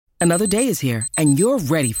Another day is here, and you're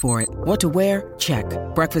ready for it. What to wear? Check.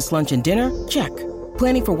 Breakfast, lunch, and dinner? Check.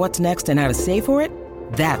 Planning for what's next and how to save for it?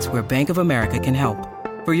 That's where Bank of America can help.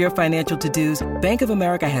 For your financial to-dos, Bank of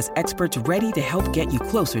America has experts ready to help get you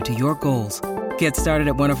closer to your goals. Get started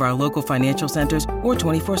at one of our local financial centers or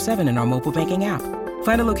 24/7 in our mobile banking app.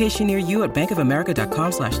 Find a location near you at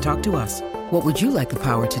bankofamerica.com/talktous. What would you like the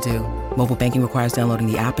power to do? Mobile banking requires downloading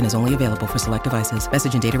the app and is only available for select devices.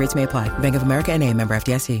 Message and data rates may apply. Bank of America N.A., member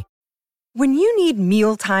FDIC. When you need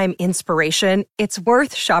mealtime inspiration, it's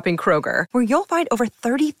worth shopping Kroger, where you'll find over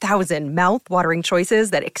 30,000 mouth-watering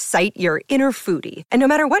choices that excite your inner foodie. And no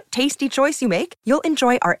matter what tasty choice you make, you'll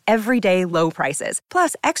enjoy our everyday low prices,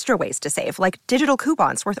 plus extra ways to save, like digital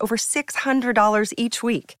coupons worth over $600 each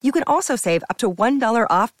week. You can also save up to $1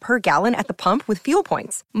 off per gallon at the pump with fuel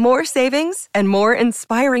points. More savings and more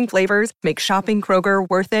inspiring flavors make shopping Kroger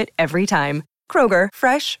worth it every time. Kroger,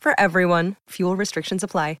 fresh for everyone. Fuel restrictions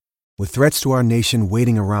apply. With threats to our nation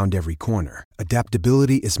waiting around every corner,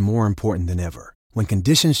 adaptability is more important than ever. When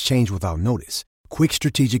conditions change without notice, quick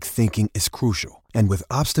strategic thinking is crucial. And with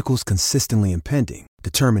obstacles consistently impending,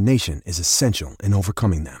 determination is essential in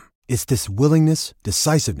overcoming them. It's this willingness,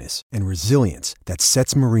 decisiveness, and resilience that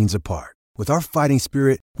sets Marines apart. With our fighting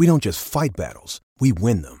spirit, we don't just fight battles, we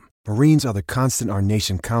win them. Marines are the constant our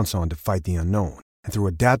nation counts on to fight the unknown. And through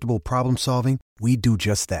adaptable problem solving, we do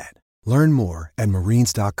just that. Learn more at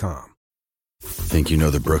marines.com. Think you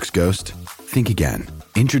know the Brooks Ghost? Think again.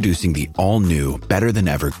 Introducing the all-new,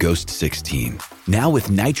 better-than-ever Ghost 16. Now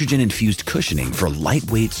with nitrogen-infused cushioning for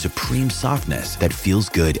lightweight, supreme softness that feels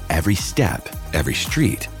good every step, every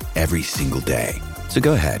street, every single day. So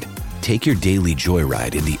go ahead, take your daily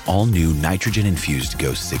joyride in the all-new nitrogen-infused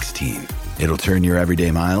Ghost 16. It'll turn your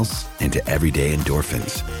everyday miles into everyday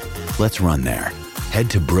endorphins. Let's run there.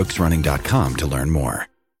 Head to brooksrunning.com to learn more.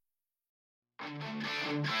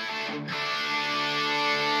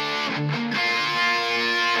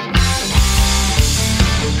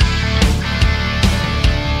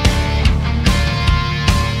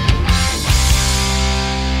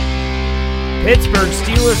 Pittsburgh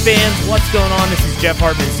Steelers fans, what's going on? This is Jeff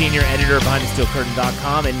Hartman, senior editor of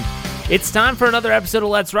BehindTheSteelCurtain.com, and it's time for another episode of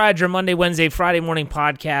Let's Ride, your Monday, Wednesday, Friday morning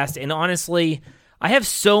podcast. And honestly, I have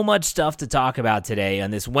so much stuff to talk about today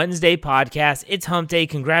on this Wednesday podcast. It's hump day.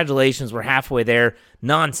 Congratulations. We're halfway there.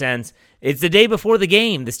 Nonsense. It's the day before the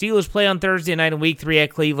game. The Steelers play on Thursday night in Week 3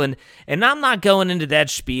 at Cleveland, and I'm not going into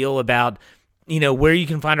that spiel about where you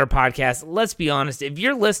can find our podcast. Let's be honest. If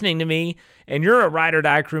you're listening to me and you're a Ride or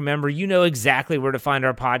Die Crew member, you know exactly where to find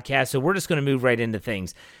our podcast, so we're just going to move right into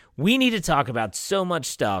things. We need to talk about so much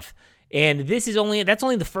stuff, and that's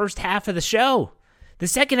only the first half of the show. The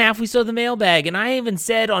second half, we saw the mailbag, and I even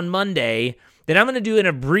said on Monday that I'm going to do an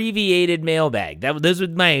abbreviated mailbag. Those were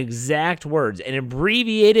my exact words, an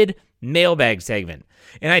abbreviated mailbag segment.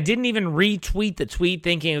 And I didn't even retweet the tweet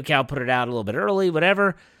thinking, okay, I'll put it out a little bit early,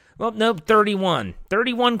 whatever. Well, nope, 31.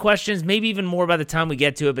 31 questions, maybe even more by the time we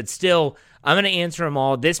get to it, but still, I'm going to answer them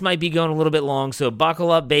all. This might be going a little bit long, so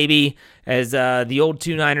buckle up, baby, as the old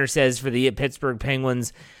 2-9er says for the Pittsburgh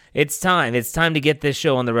Penguins. It's time. It's time to get this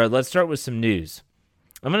show on the road. Let's start with some news.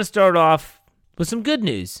 I'm going to start off with some good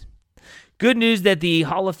news. Good news that the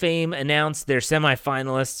Hall of Fame announced their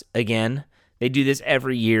semifinalists again. They do this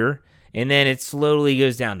every year, and then it slowly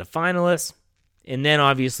goes down to finalists, and then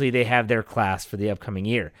obviously they have their class for the upcoming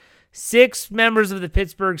year. 6 members of the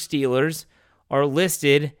Pittsburgh Steelers are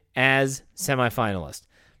listed as semifinalists.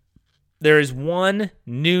 There is one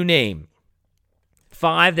new name,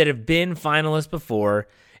 5 that have been finalists before,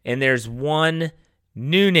 and there's one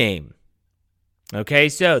new name. Okay,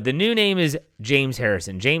 so the new name is James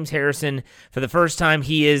Harrison. James Harrison, for the first time,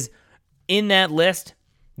 he is in that list.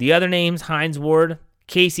 The other names, Hines Ward,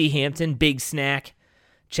 Casey Hampton, Big Snack,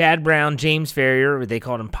 Chad Brown, James Ferrier, they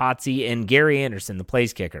called him Potsy, and Gary Anderson, the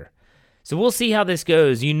place kicker. So we'll see how this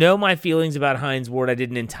goes. You know my feelings about Hines Ward. I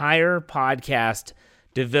did an entire podcast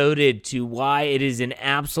devoted to why it is an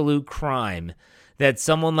absolute crime that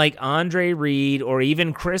someone like Andre Reed or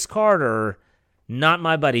even Chris Carter, not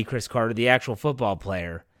my buddy Chris Carter, the actual football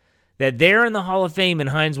player, that they're in the Hall of Fame and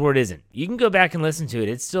Hines Ward isn't. You can go back and listen to it.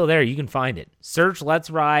 It's still there. You can find it. Search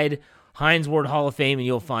Let's Ride Hines Ward Hall of Fame and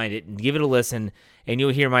you'll find it. And give it a listen and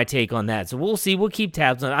you'll hear my take on that. So we'll see. We'll keep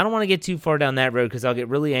tabs on it. I don't want to get too far down that road because I'll get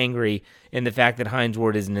really angry in the fact that Hines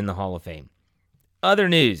Ward isn't in the Hall of Fame. Other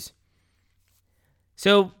news.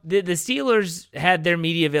 So the Steelers had their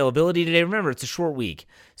media availability today. Remember, it's a short week.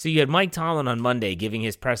 So you had Mike Tomlin on Monday giving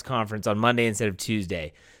his press conference on Monday instead of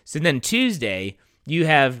Tuesday. So then Tuesday, you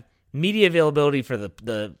have media availability for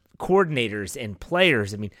the coordinators and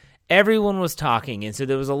players. I mean, everyone was talking, and so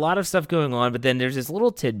there was a lot of stuff going on, but then there's this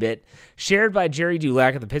little tidbit shared by Jerry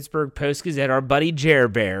Dulac of the Pittsburgh Post-Gazette, our buddy Jer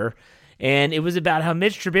Bear, and it was about how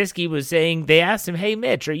Mitch Trubisky was saying, they asked him, hey,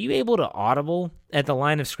 Mitch, are you able to audible at the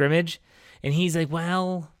line of scrimmage? And he's like,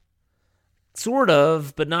 well, sort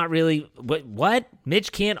of, but not really. What?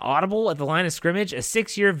 Mitch can't audible at the line of scrimmage? A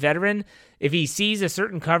 6-year veteran, if he sees a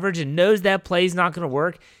certain coverage and knows that play's not going to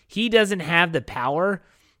work, he doesn't have the power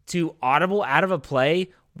to audible out of a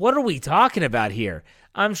play? What are we talking about here?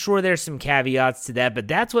 I'm sure there's some caveats to that, but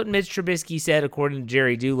that's what Mitch Trubisky said, according to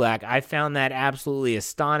Jerry Dulac. I found that absolutely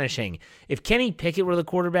astonishing. If Kenny Pickett were the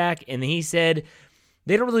quarterback and he said,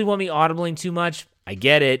 they don't really want me audibling too much, I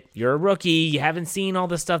get it. You're a rookie. You haven't seen all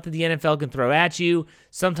the stuff that the NFL can throw at you.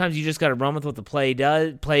 Sometimes you just got to run with what the play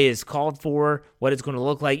is called for, what it's going to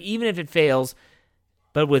look like, even if it fails.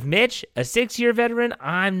 But with Mitch, a 6-year veteran,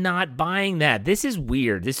 I'm not buying that. This is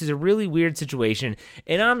weird. This is a really weird situation.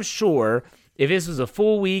 And I'm sure if this was a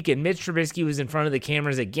full week and Mitch Trubisky was in front of the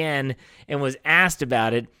cameras again and was asked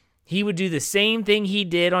about it, he would do the same thing he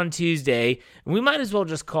did on Tuesday. And we might as well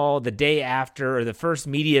just call the day after or the first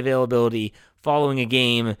media availability following a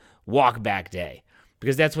game walk back day.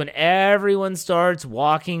 Because that's when everyone starts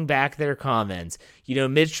walking back their comments. You know,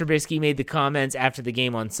 Mitch Trubisky made the comments after the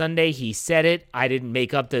game on Sunday. He said it. I didn't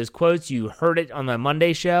make up those quotes. You heard it on my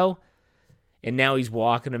Monday show. And now he's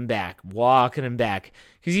walking them back.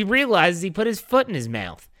 Because he realizes he put his foot in his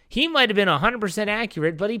mouth. He might have been 100%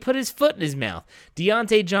 accurate, but he put his foot in his mouth.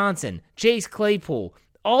 Deontay Johnson, Chase Claypool,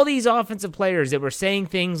 all these offensive players that were saying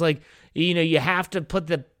things like, you know, you have to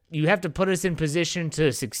put us in position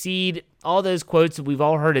to succeed. All those quotes that we've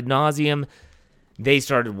all heard ad nauseum, they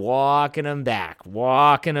started walking them back.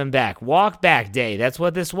 Walk back day. That's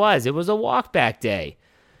what this was. It was a walk back day.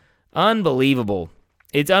 Unbelievable.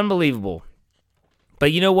 It's unbelievable.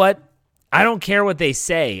 But you know what? I don't care what they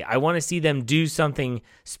say. I want to see them do something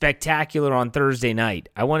spectacular on Thursday night.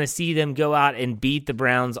 I want to see them go out and beat the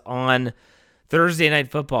Browns on Thursday Night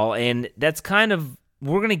Football. And that's kind of,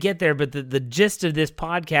 we're going to get there, but the gist of this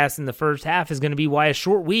podcast in the first half is going to be why a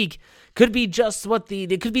short week could be just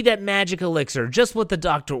it could be that magic elixir, just what the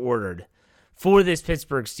doctor ordered for this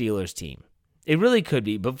Pittsburgh Steelers team. It really could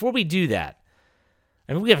be. But before we do that,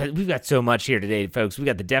 I mean, we've got so much here today, folks. We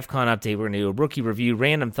got the DEF CON update. We're going to do a rookie review,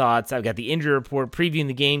 random thoughts. I've got the injury report, previewing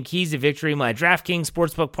the game, keys to victory, my DraftKings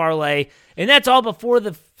Sportsbook parlay, and that's all before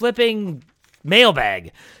the flipping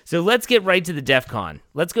mailbag. So let's get right to the DEF CON.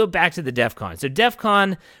 Let's go back to the DEF CON. So DEF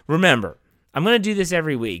CON, remember, I'm going to do this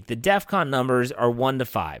every week. The DEF CON numbers are 1 to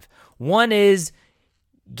 5. 1 is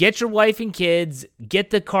get your wife and kids, get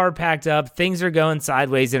the car packed up, things are going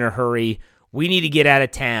sideways in a hurry. We need to get out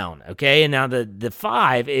of town, okay? And now the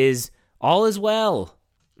 5 is all is well.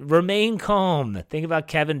 Remain calm. Think about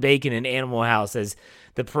Kevin Bacon in Animal House as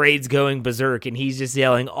the parade's going berserk and he's just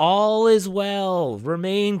yelling, all is well.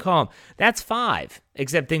 Remain calm. That's 5,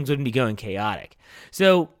 except things wouldn't be going chaotic.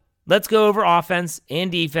 So let's go over offense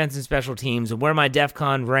and defense and special teams and where my DEF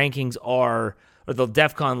CON rankings are, or the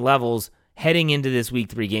DEF CON levels heading into this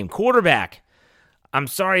Week 3 game. Quarterback. I'm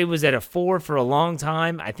sorry it was at a 4 for a long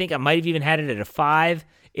time. I think I might have even had it at a 5.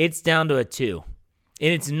 It's down to a 2.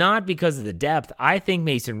 And it's not because of the depth. I think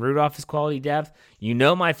Mason Rudolph is quality depth. You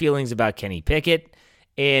know my feelings about Kenny Pickett.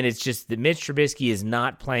 And it's just that Mitch Trubisky is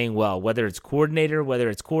not playing well. Whether it's coordinator, whether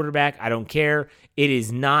it's quarterback, I don't care. It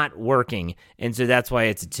is not working. And so that's why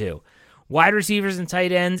it's a 2. Wide receivers and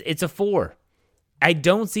tight ends, it's a 4. I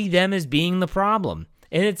don't see them as being the problem.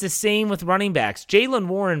 And it's the same with running backs. Jaylen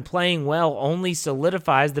Warren playing well only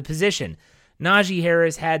solidifies the position. Najee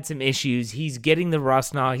Harris had some issues. He's getting the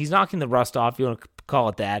rust now. He's knocking the rust off, if you want to call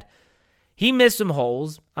it that. He missed some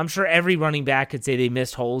holes. I'm sure every running back could say they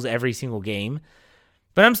missed holes every single game.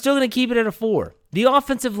 But I'm still going to keep it at a 4. The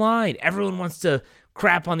offensive line. Everyone wants to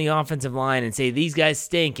crap on the offensive line and say these guys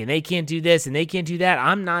stink and they can't do this and they can't do that.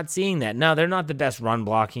 I'm not seeing that. No, they're not the best run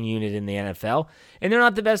blocking unit in the NFL, and they're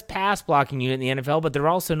not the best pass blocking unit in the NFL, but they're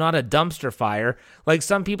also not a dumpster fire like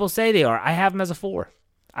some people say they are. I have them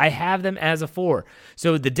as a 4.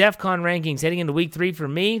 So the DEF CON rankings heading into Week 3 for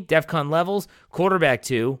me, DEF CON levels, quarterback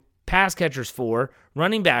 2, pass catchers 4,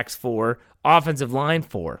 running backs 4, offensive line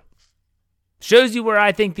 4. Shows you where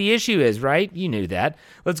I think the issue is, right? You knew that.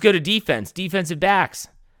 Let's go to defense. Defensive backs.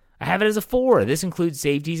 I have it as a 4. This includes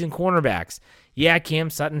safeties and cornerbacks. Yeah,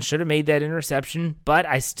 Cam Sutton should have made that interception, but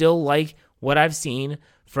I still like what I've seen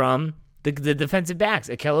from the defensive backs.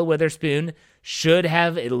 Ahkello Witherspoon should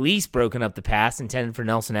have at least broken up the pass intended for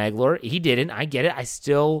Nelson Agholor. He didn't. I get it. I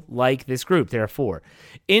still like this group. There are 4.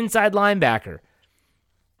 Inside linebacker.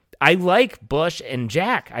 I like Bush and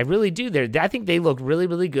Jack. I really do. I think they look really,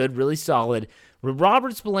 really good, really solid.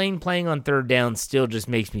 Robert Spillane playing on third down still just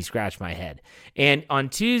makes me scratch my head. And on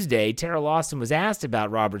Tuesday, Terrell Austin was asked about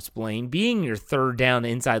Robert Spillane being your third down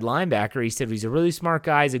inside linebacker. He said he's a really smart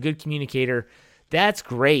guy, he's a good communicator. That's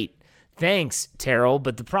great. Thanks, Terrell.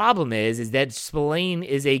 But the problem is that Spillane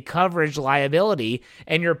is a coverage liability,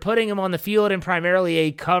 and you're putting him on the field in primarily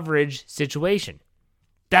a coverage situation.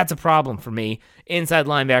 That's a problem for me. Inside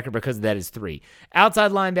linebacker, because of that, is 3.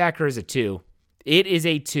 Outside linebacker is a 2. It is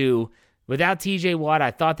a 2. Without TJ Watt,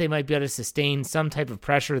 I thought they might be able to sustain some type of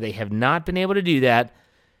pressure. They have not been able to do that.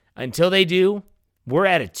 Until they do, we're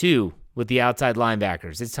at a 2 with the outside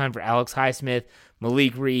linebackers. It's time for Alex Highsmith,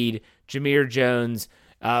 Malik Reed, Jameer Jones,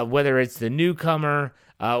 whether it's the newcomer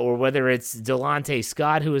or whether it's Delonte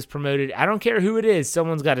Scott who was promoted. I don't care who it is.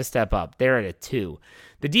 Someone's got to step up. They're at a 2.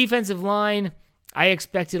 The defensive line, I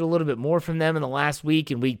expected a little bit more from them in the last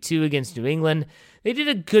week, in week 2 against New England. They did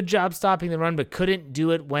a good job stopping the run, but couldn't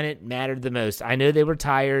do it when it mattered the most. I know they were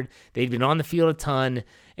tired. They'd been on the field a ton,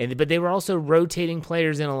 but they were also rotating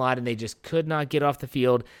players in a lot, and they just could not get off the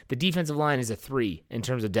field. The defensive line is a 3 in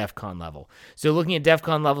terms of DEFCON level. So looking at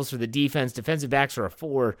DEFCON levels for the defense, defensive backs are a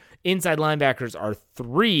 4, inside linebackers are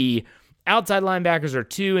 3, outside linebackers are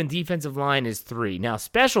 2, and defensive line is 3. Now,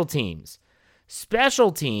 special teams,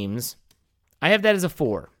 I have that as a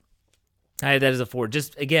 4.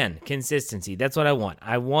 Just, again, consistency. That's what I want.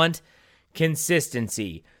 I want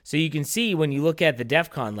consistency. So you can see when you look at the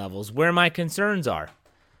DEFCON levels where my concerns are.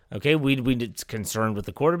 Okay, we're concerned with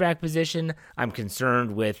the quarterback position. I'm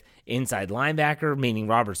concerned with inside linebacker, meaning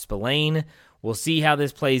Robert Spillane. We'll see how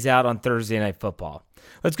this plays out on Thursday Night Football.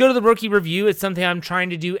 Let's go to the rookie review. It's something I'm trying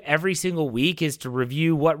to do every single week, is to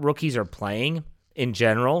review what rookies are playing in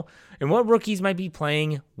general and what rookies might be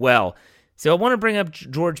playing well. So I want to bring up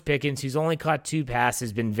George Pickens, who's only caught 2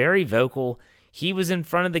 passes, been very vocal. He was in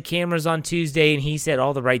front of the cameras on Tuesday, and he said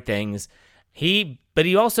all the right things. But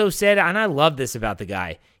he also said, and I love this about the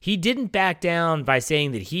guy, he didn't back down by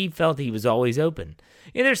saying that he felt he was always open.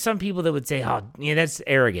 There's some people that would say, that's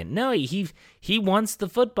arrogant. No, he wants the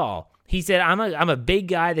football. He said, I'm a big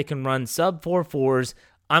guy that can run sub 4.4s.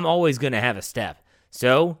 I'm always going to have a step.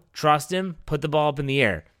 So trust him, put the ball up in the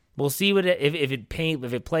air. We'll see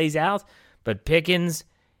if it plays out. But Pickens,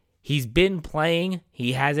 he's been playing.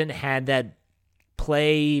 He hasn't had that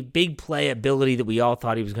big play ability that we all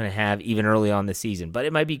thought he was going to have even early on this season. But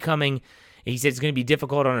it might be coming. He said it's going to be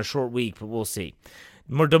difficult on a short week, but we'll see.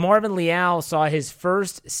 DeMarvin Leal saw his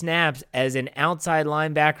first snaps as an outside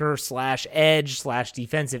linebacker / edge /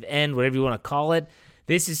 defensive end, whatever you want to call it.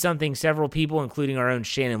 This is something several people, including our own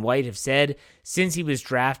Shannon White, have said since he was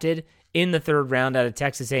drafted in the 3rd round out of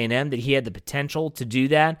Texas A&M, that he had the potential to do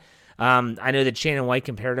that. I know that Shannon White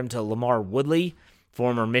compared him to Lamar Woodley,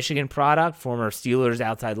 former Michigan product, former Steelers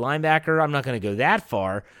outside linebacker. I'm not going to go that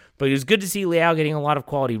far, but it was good to see Leal getting a lot of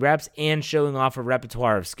quality reps and showing off a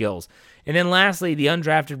repertoire of skills. And then lastly, the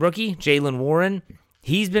undrafted rookie, Jaylen Warren.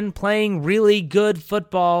 He's been playing really good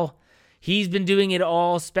football. He's been doing it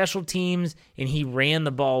all, special teams, and he ran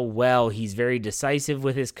the ball well. He's very decisive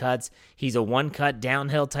with his cuts. He's a one-cut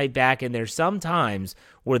downhill type back, and there's some times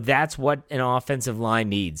where that's what an offensive line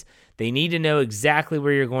needs. They need to know exactly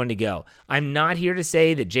where you're going to go. I'm not here to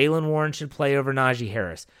say that Jaylen Warren should play over Najee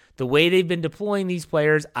Harris. The way they've been deploying these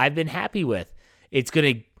players, I've been happy with. It's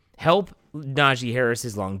going to help Najee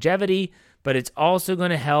Harris's longevity, but it's also going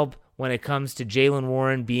to help when it comes to Jaylen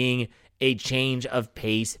Warren being a change of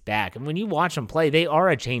pace back. And when you watch them play, they are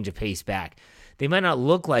a change of pace back. They might not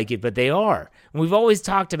look like it, but they are. And we've always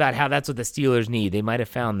talked about how that's what the Steelers need. They might have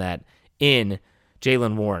found that in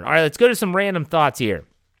Jaylen Warren. All right, let's go to some random thoughts here.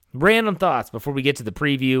 Random thoughts before we get to the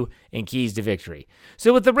preview and keys to victory.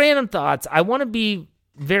 So with the random thoughts, I want to be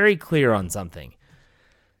very clear on something.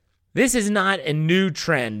 This is not a new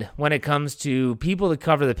trend when it comes to people that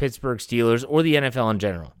cover the Pittsburgh Steelers or the NFL in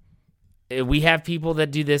general. We have people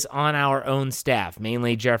that do this on our own staff,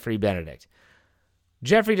 mainly Jeffrey Benedict.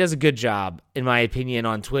 Jeffrey does a good job, in my opinion,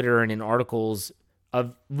 on Twitter and in articles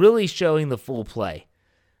of really showing the full play.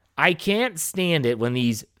 I can't stand it when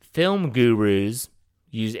these film gurus,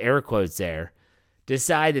 use air quotes there,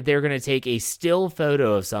 decide that they're going to take a still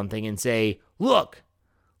photo of something and say, look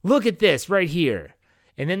at this right here.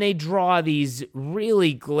 And then they draw these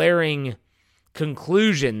really glaring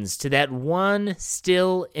conclusions to that one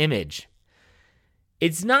still image.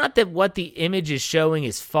 It's not that what the image is showing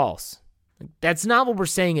is false. That's not what we're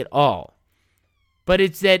saying at all. But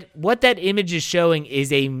it's that what that image is showing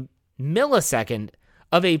is a millisecond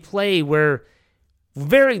of a play where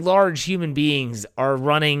very large human beings are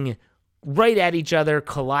running right at each other,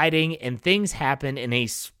 colliding, and things happen in a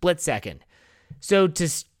split second. So to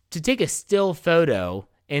take a still photo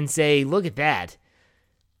and say, look at that.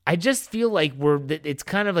 I just feel like it's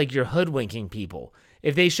kind of like you're hoodwinking people.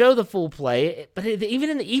 If they show the full play, but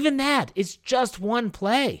even that, it's just one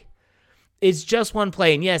play. It's just one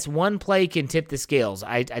play. And yes, one play can tip the scales.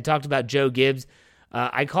 I talked about Joe Gibbs.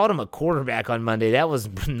 I called him a quarterback on Monday. That was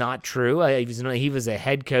not true. He was a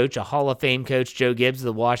head coach, a Hall of Fame coach, Joe Gibbs of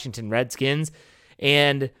the Washington Redskins.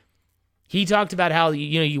 And he talked about how,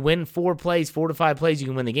 you win 4 to 5 plays, you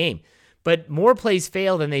can win the game. But more plays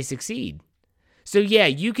fail than they succeed. So, yeah,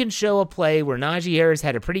 you can show a play where Najee Harris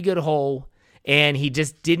had a pretty good hole, and he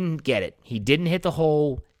just didn't get it. He didn't hit the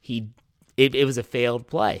hole. It was a failed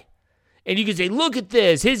play. And you can say, look at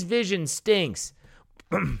this. His vision stinks.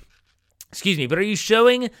 Excuse me. But are you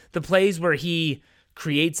showing the plays where he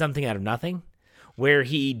creates something out of nothing? Where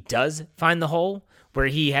he does find the hole? Where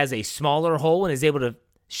he has a smaller hole and is able to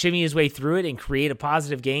shimmy his way through it and create a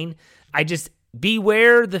positive gain?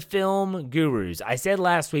 Beware the film gurus. I said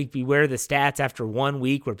last week, beware the stats after 1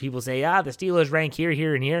 week where people say, the Steelers rank here,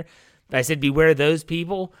 here, and here. I said, beware those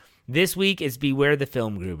people. This week is beware the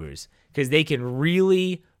film gurus because they can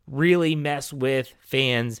really, really mess with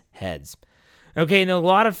fans' heads. Okay, and a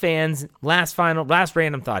lot of fans, last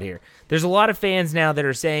random thought here. There's a lot of fans now that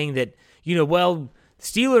are saying that,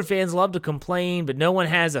 Steeler fans love to complain, but no one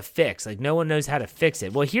has a fix. Like, no one knows how to fix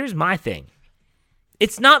it. Well, here's my thing.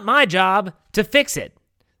 It's not my job to fix it.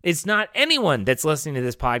 It's not anyone that's listening to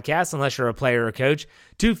this podcast, unless you're a player or a coach,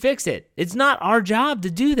 to fix it. It's not our job to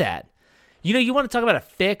do that. You want to talk about a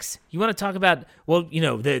fix? You want to talk about,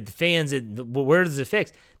 the fans, where does it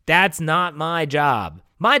fix? That's not my job.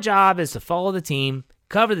 My job is to follow the team,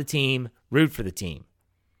 cover the team, root for the team.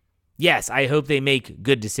 Yes, I hope they make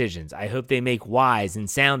good decisions. I hope they make wise and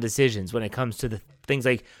sound decisions when it comes to the things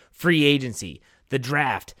like free agency, the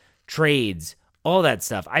draft, trades, all that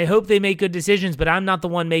stuff. I hope they make good decisions, but I'm not the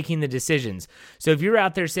one making the decisions. So if you're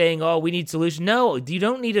out there saying, we need solution, no, you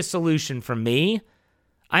don't need a solution from me.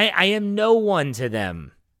 I am no one to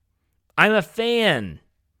them. I'm a fan.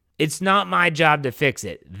 It's not my job to fix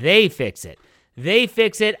it. They fix it. They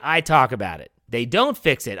fix it, I talk about it. They don't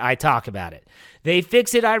fix it, I talk about it. They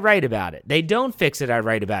fix it, I write about it. They don't fix it, I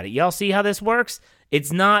write about it. Y'all see how this works?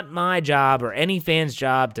 It's not my job or any fan's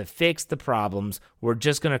job to fix the problems. We're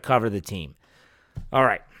just going to cover the team. All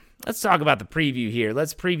right, let's talk about the preview here.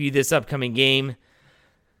 Let's preview this upcoming game.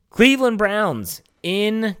 Cleveland Browns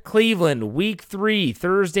in Cleveland, Week 3,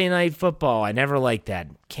 Thursday Night Football. I never liked that.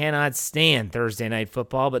 Cannot stand Thursday Night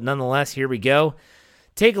Football, but nonetheless, here we go.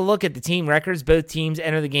 Take a look at the team records. Both teams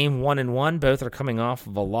enter the game 1-1. Both are coming off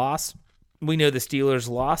of a loss. We know the Steelers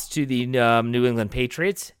lost to the New England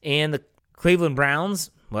Patriots, and the Cleveland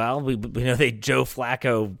Browns, well, we know Joe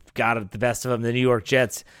Flacco got the best of them, the New York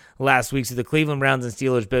Jets, last week. So the Cleveland Browns and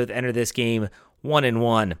Steelers both enter this game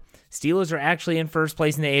 1-1. Steelers are actually in first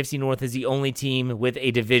place in the AFC North as the only team with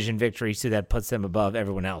a division victory, so that puts them above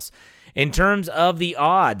everyone else. In terms of the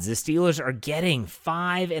odds, the Steelers are getting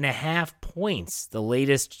 5.5 points. The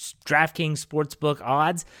latest DraftKings Sportsbook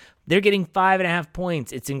odds, they're getting 5.5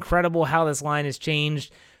 points. It's incredible how this line has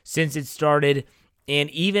changed since it started. And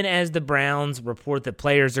even as the Browns report that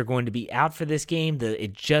players are going to be out for this game,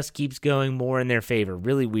 it just keeps going more in their favor.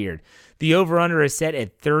 Really weird. The over-under is set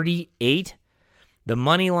at 38. The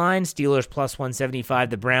money line, Steelers plus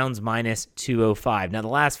 175, the Browns minus 205. Now, the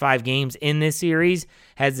last 5 games in this series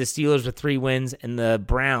has the Steelers with 3 wins and the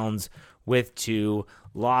Browns with 2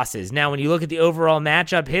 losses. Now, when you look at the overall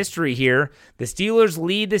matchup history here, the Steelers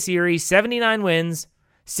lead the series 79 wins,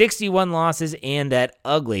 61 losses, and that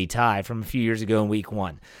ugly tie from a few years ago in Week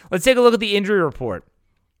 1. Let's take a look at the injury report.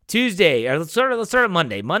 Tuesday, or let's start at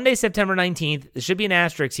Monday. Monday, September 19th. There should be an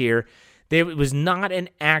asterisk here. It was not an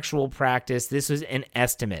actual practice. This was an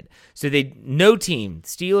estimate. So no team,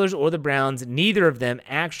 Steelers or the Browns, neither of them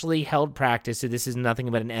actually held practice, so this is nothing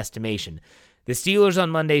but an estimation. The Steelers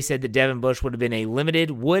on Monday said that Devin Bush would have been a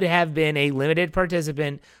limited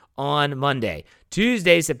participant on Monday.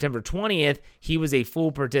 Tuesday, September 20th, he was a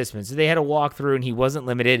full participant. So they had a walkthrough and he wasn't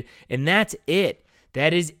limited, and that's it.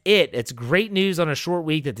 That is it. It's great news on a short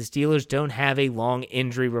week that the Steelers don't have a long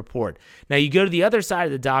injury report. Now, you go to the other side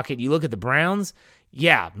of the docket, you look at the Browns.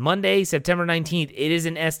 Yeah, Monday, September 19th, it is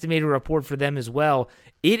an estimated report for them as well.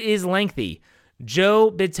 It is lengthy. Joe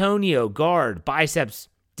Bitonio, guard, biceps,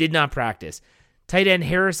 did not practice. Tight end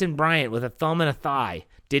Harrison Bryant with a thumb and a thigh,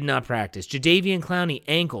 did not practice. Jadeveon Clowney,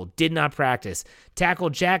 ankle, did not practice. Tackle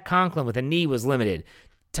Jack Conklin with a knee was limited.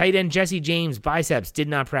 Tight end Jesse James, biceps, did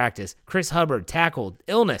not practice. Chris Hubbard, tackled,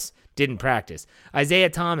 illness, didn't practice. Isaiah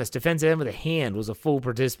Thomas, defensive end with a hand, was a full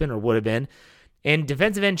participant or would have been. And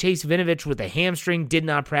defensive end Chase Vinovich with a hamstring did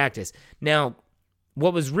not practice. Now,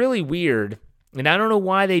 what was really weird And I don't know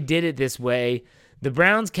why they did it this way. The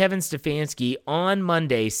Browns' Kevin Stefanski on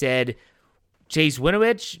Monday said Chase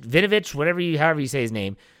Winovich, however you say his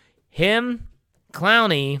name, him,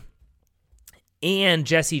 Clowney, and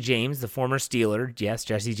Jesse James, the former Steeler, yes,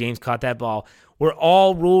 Jesse James caught that ball, were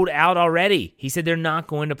all ruled out already. He said they're not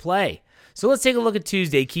going to play. So let's take a look at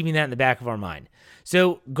Tuesday, keeping that in the back of our mind.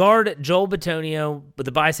 So guard Joel Bitonio with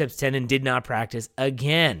the biceps tendon did not practice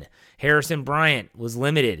again. Harrison Bryant was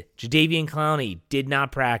limited. Jadeveon Clowney did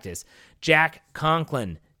not practice. Jack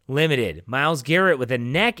Conklin, limited. Myles Garrett with a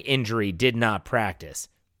neck injury did not practice.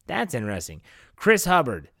 That's interesting. Chris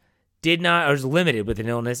Hubbard was limited with an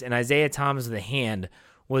illness, and Isaiah Thomas with a hand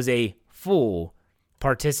was a full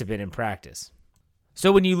participant in practice.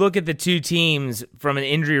 So when you look at the two teams from an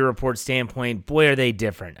injury report standpoint, boy, are they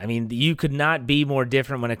different. I mean, you could not be more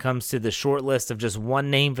different when it comes to the short list of just one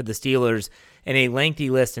name for the Steelers and a lengthy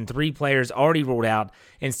list and 3 players already ruled out.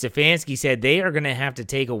 And Stefanski said they are going to have to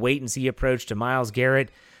take a wait-and-see approach to Myles Garrett,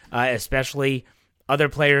 especially other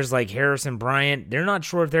players like Harrison Bryant. They're not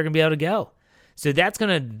sure if they're going to be able to go. So that's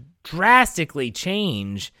going to drastically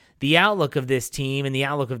change the outlook of this team and the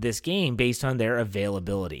outlook of this game based on their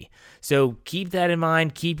availability. So keep that in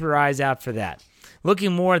mind. Keep your eyes out for that.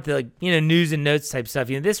 Looking more at the news and notes type stuff,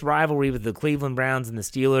 this rivalry with the Cleveland Browns and the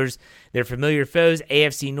Steelers, they're familiar foes.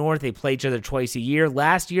 AFC North, they play each other twice a year.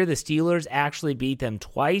 Last year, the Steelers actually beat them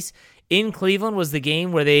twice. In Cleveland was the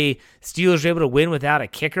game where the Steelers were able to win without a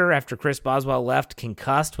kicker after Chris Boswell left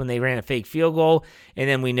concussed when they ran a fake field goal. And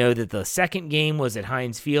then we know that the second game was at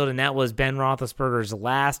Heinz Field, and that was Ben Roethlisberger's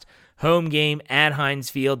last home game at Heinz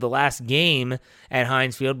Field, the last game at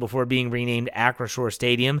Heinz Field before being renamed Acrisure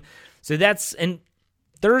Stadium. So that's, and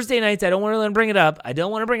Thursday nights, I don't want to bring it up.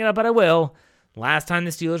 But I will. Last time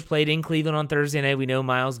the Steelers played in Cleveland on Thursday night, we know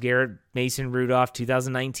Myles Garrett, Mason Rudolph,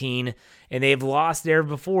 2019, and they've lost there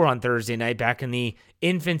before on Thursday night, back in the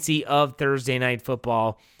infancy of Thursday night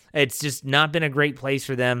football. It's just not been a great place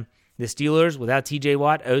for them. The Steelers, without TJ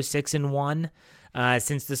Watt, 0-6-1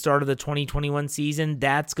 since the start of the 2021 season.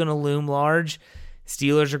 That's going to loom large.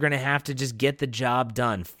 Steelers are going to have to just get the job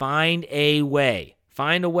done. Find a way.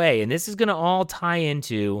 And this is going to all tie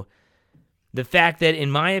into the fact that, in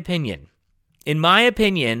my opinion,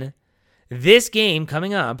 this game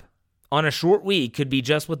coming up on a short week could be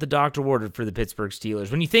just what the doctor ordered for the Pittsburgh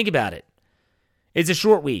Steelers. When you think about it, it's a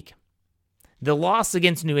short week. The loss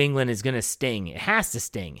against New England is going to sting. It has to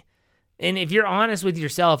sting. And if you're honest with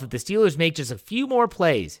yourself, if the Steelers make just a few more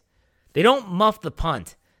plays, they don't muff the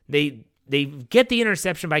punt. They get the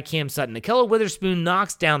interception by Cam Sutton. Ahkello Witherspoon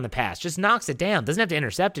knocks down the pass. Just knocks it down. Doesn't have to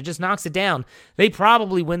intercept it. Just knocks it down. They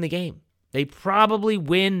probably win the game. They probably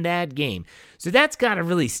win that game. So that's got to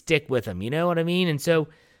really stick with them. You know what I mean? And so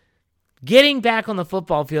getting back on the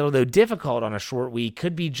football field, although difficult on a short week,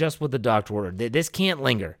 could be just what the doctor ordered. This can't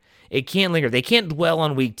linger. It can't linger. They can't dwell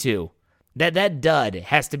on week 2. That dud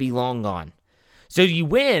has to be long gone. So you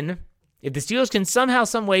win. If the Steelers can somehow,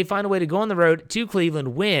 some way find a way to go on the road to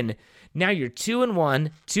Cleveland, win, now you're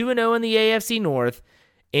 2-1, 2-0 in the AFC North,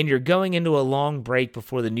 and you're going into a long break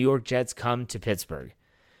before the New York Jets come to Pittsburgh.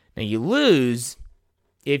 Now you lose.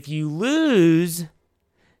 If you lose,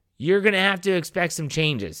 you're going to have to expect some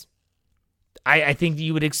changes. I think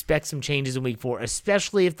you would expect some changes in week 4,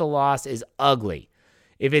 especially if the loss is ugly.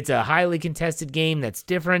 If it's a highly contested game, that's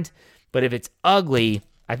different. But if it's ugly,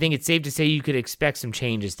 I think it's safe to say you could expect some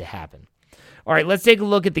changes to happen. All right, let's take a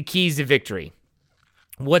look at the keys to victory.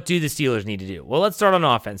 What do the Steelers need to do? Well, let's start on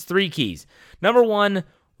offense. 3 keys. Number 1,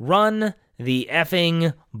 run the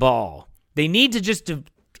effing ball. They need to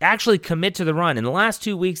actually commit to the run. In the last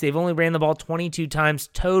 2 weeks, they've only ran the ball 22 times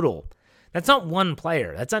total. That's not one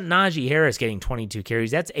player. That's not Najee Harris getting 22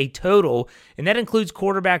 carries. That's a total, and that includes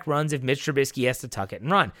quarterback runs if Mitch Trubisky has to tuck it and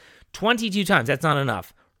run. 22 times, that's not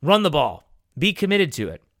enough. Run the ball. Be committed to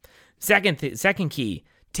it. Second key,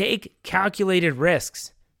 take calculated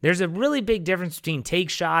risks. There's a really big difference between take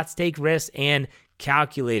shots, take risks, and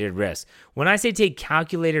calculated risks. When I say take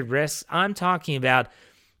calculated risks, I'm talking about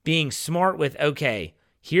being smart with, okay,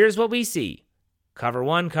 here's what we see. Cover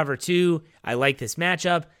 1, cover 2. I like this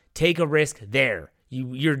matchup. Take a risk there.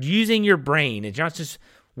 You're using your brain. It's not just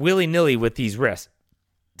willy-nilly with these risks.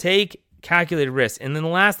 Take calculated risks. And then the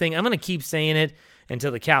last thing, I'm going to keep saying it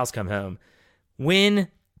until the cows come home. Win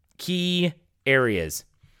key areas.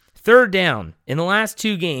 Third down. In the last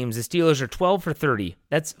 2 games, the Steelers are 12 for 30.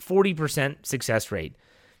 That's 40% success rate.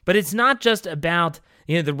 But it's not just about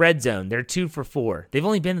the red zone. They're 2 for 4. They've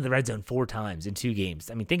only been to the red zone 4 times in 2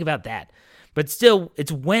 games. I mean, think about that. But still,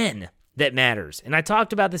 it's when that matters. And I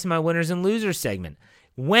talked about this in my winners and losers segment.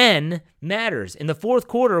 When matters. In the fourth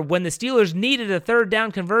quarter, when the Steelers needed a third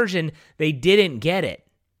down conversion, they didn't get it.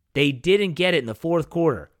 They didn't get it in the fourth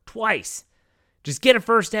quarter. Twice. Just get a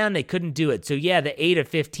first down, they couldn't do it. So yeah, the 8 of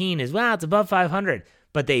 15 is, wow, it's above 500.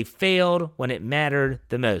 But they failed when it mattered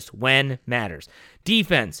the most. When matters.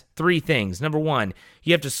 Defense, 3 things. Number 1,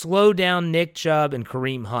 you have to slow down Nick Chubb and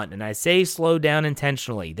Kareem Hunt. And I say slow down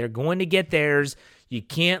intentionally. They're going to get theirs. You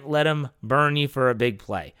can't let them burn you for a big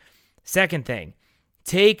play. Second thing,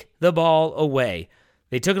 take the ball away.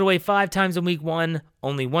 They took it away 5 times in week 1,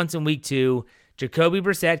 only once in week 2. Jacoby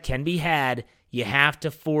Brissett can be had. You have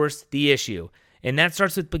to force the issue. And that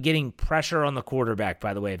starts with getting pressure on the quarterback,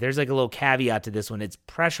 by the way. If there's like a little caveat to this one, it's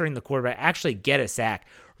pressuring the quarterback. Actually get a sack.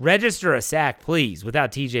 Register a sack, please,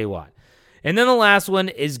 without TJ Watt. And then the last one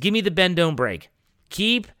is give me the bend, don't break.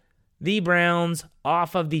 Keep the Browns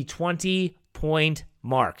off of the 20-point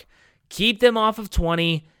mark. Keep them off of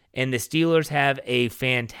 20, and the Steelers have a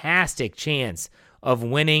fantastic chance of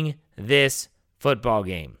winning this football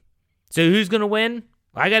game. So who's going to win?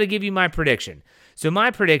 I got to give you my prediction. So my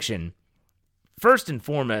prediction, first and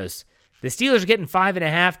foremost, the Steelers are getting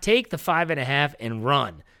 5.5. Take the 5.5 and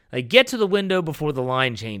run. Like, get to the window before the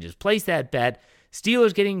line changes. Place that bet.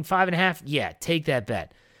 Steelers getting 5.5. Yeah, take that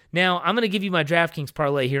bet. Now, I'm going to give you my DraftKings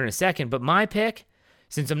parlay here in a second, but my pick,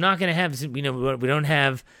 since I'm not going to have, we don't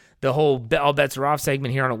have the whole all bets are off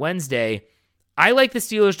segment here on a Wednesday, I like the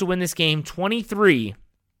Steelers to win this game 23-17.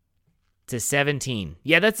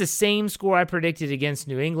 Yeah, that's the same score I predicted against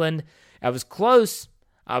New England. I was close.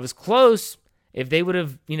 If they would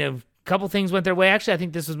have, a couple things went their way. Actually, I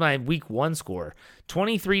think this was my week 1 score.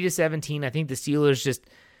 23-17. I think the Steelers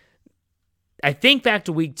I think back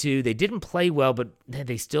to week 2, they didn't play well, but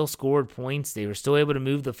they still scored points. They were still able to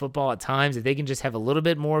move the football at times. If they can just have a little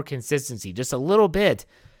bit more consistency, just a little bit.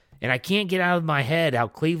 And I can't get out of my head how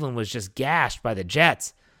Cleveland was just gashed by the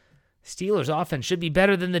Jets. Steelers offense should be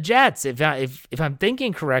better than the Jets if I'm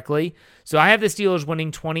thinking correctly. So I have the Steelers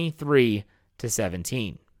winning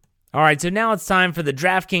 23-17. All right, so now it's time for the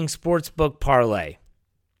DraftKings Sportsbook Parlay.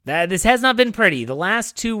 This has not been pretty. The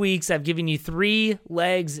last 2 weeks, I've given you 3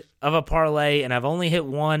 legs of a parlay, and I've only hit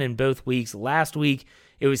 1 in both weeks. Last week,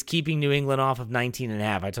 it was keeping New England off of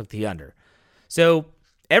 19.5. I took the under. So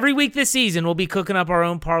every week this season, we'll be cooking up our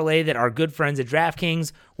own parlay that our good friends at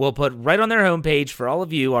DraftKings will put right on their homepage for all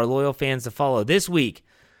of you, our loyal fans, to follow. This week,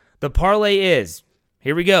 the parlay is,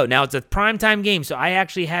 here we go. Now, it's a primetime game, so I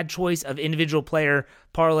actually had choice of individual player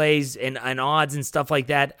parlays and odds and stuff like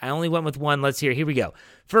that. I only went with 1. Let's hear. Here we go.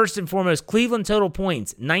 First and foremost, Cleveland total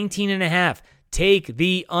points, 19.5. Take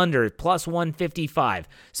the under, plus 155.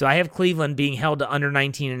 So I have Cleveland being held to under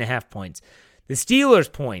 19.5 points. The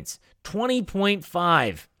Steelers points,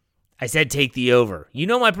 20.5. I said take the over. You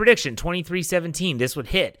know my prediction, 23-17. This would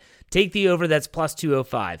hit. Take the over, that's plus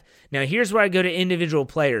 205. Now here's where I go to individual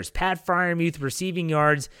players. Pat Freiermuth receiving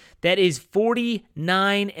yards, that is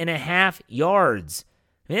 49.5 yards.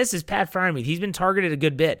 I mean, this is Pat Freiermuth. He's been targeted a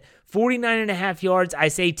good bit. 49.5 yards, I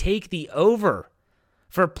say take the over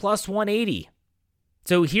for plus 180.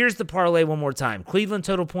 So here's the parlay one more time. Cleveland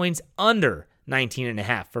total points under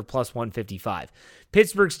 19.5 for plus 155.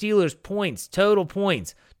 Pittsburgh Steelers points, total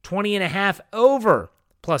points, 20.5 over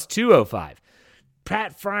plus 205.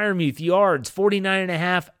 Pat Freiermuth yards,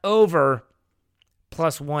 49.5 over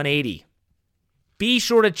plus 180. Be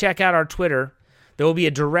sure to check out our Twitter. There will be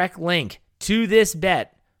a direct link to this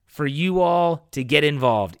bet for you all to get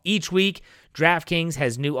involved. Each week, DraftKings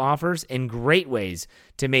has new offers and great ways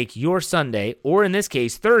to make your Sunday, or in this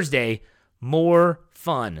case, Thursday, more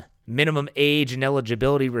fun. Minimum age and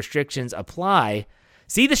eligibility restrictions apply.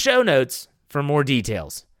 See the show notes for more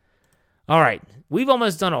details. All right, we've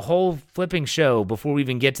almost done a whole flipping show before we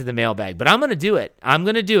even get to the mailbag, but I'm going to do it.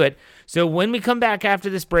 So when we come back after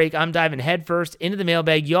this break, I'm diving headfirst into the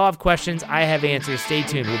mailbag. Y'all have questions. I have answers. Stay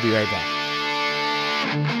tuned. We'll be right back.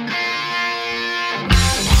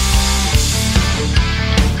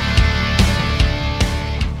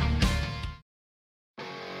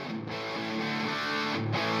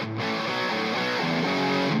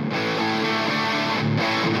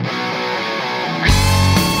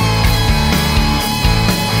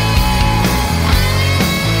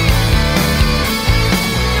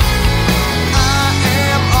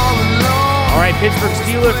 Pittsburgh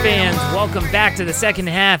Steelers fans, welcome back to the second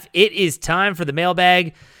half. It is time for the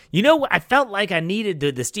mailbag. You know, I felt like I needed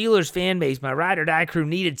the Steelers fan base, my ride or die crew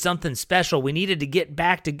needed something special. We needed to get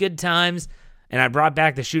back to good times, and I brought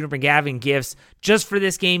back the Shooter McGavin gifts just for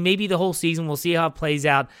this game, maybe the whole season. We'll see how it plays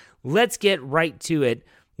out. Let's get right to it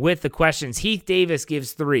with the questions. Heath Davis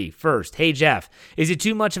gives 3. First, hey Jeff, is it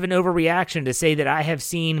too much of an overreaction to say that I have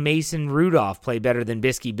seen Mason Rudolph play better than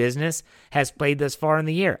Bisky Business has played thus far in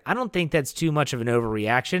the year? I don't think that's too much of an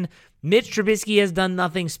overreaction. Mitch Trubisky has done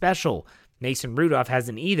nothing special. Mason Rudolph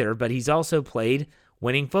hasn't either, but he's also played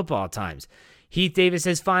winning football at times. Heath Davis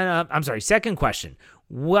says, second question.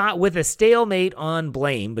 With a stalemate on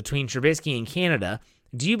blame between Trubisky and Canada,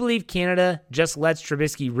 do you believe Canada just lets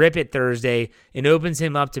Trubisky rip it Thursday and opens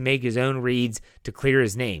him up to make his own reads to clear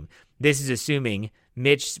his name? This is assuming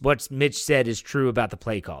what Mitch said is true about the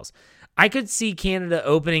play calls. I could see Canada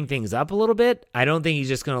opening things up a little bit. I don't think he's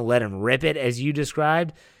just going to let him rip it as you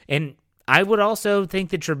described. And I would also think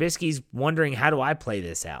that Trubisky's wondering, how do I play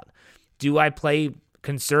this out? Do I play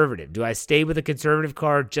conservative? Do I stay with a conservative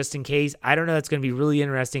card just in case? I don't know. It's going to be really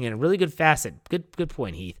interesting and a really good facet. Good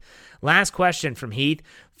point, Heath. Last question from Heath.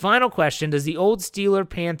 Final question: Does the old Steel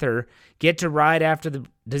Panther get to ride after the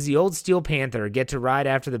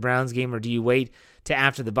Browns game, or do you wait to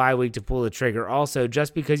after the bye week to pull the trigger? Also,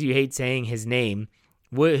 just because you hate saying his name,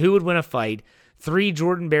 who would win a fight? 3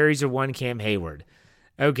 Jordan Berries or 1 Cam Hayward?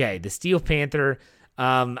 Okay, the Steel Panther.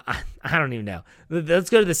 I don't even know. Let's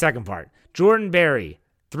go to the second part. Jordan Berry.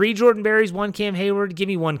 3 Jordan Berries, 1 Cam Hayward. Give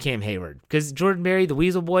me 1 Cam Hayward. Because Jordan Berry, the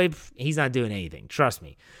Weasel Boy, he's not doing anything. Trust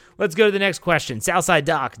me. Let's go to the next question. Southside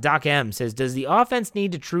Doc M says, does the offense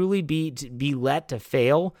need to truly be let to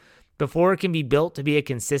fail before it can be built to be a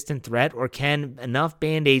consistent threat, or can enough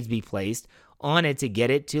Band-Aids be placed on it to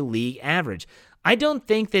get it to league average? I don't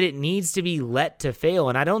think that it needs to be let to fail,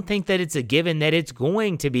 and I don't think that it's a given that it's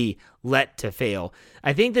going to be let to fail.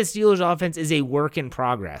 I think the Steelers' offense is a work in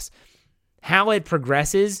progress. How it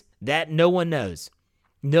progresses, that no one knows.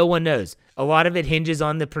 No one knows. A lot of it hinges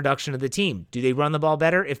on the production of the team. Do they run the ball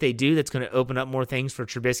better? If they do, that's going to open up more things for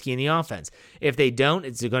Trubisky in the offense. If they don't,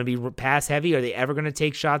 it's going to be pass heavy. Are they ever going to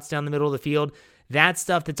take shots down the middle of the field? That's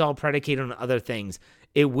stuff that's all predicated on other things.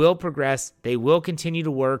 It will progress. They will continue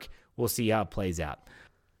to work. We'll see how it plays out.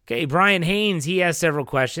 Okay, Brian Haynes, he has several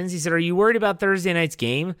questions. He said, are you worried about Thursday night's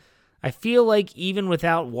game? I feel like even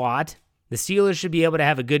without Watt, the Steelers should be able to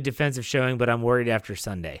have a good defensive showing, but I'm worried after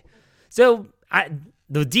Sunday. So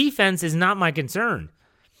the defense is not my concern.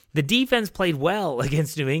 The defense played well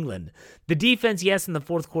against New England. The defense, yes, in the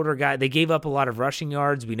fourth quarter, they gave up a lot of rushing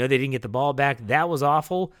yards. We know they didn't get the ball back. That was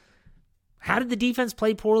awful. How did the defense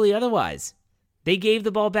play poorly otherwise? They gave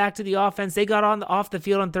the ball back to the offense. They got off the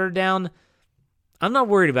field on third down. I'm not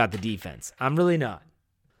worried about the defense. I'm really not.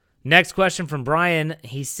 Next question from Brian.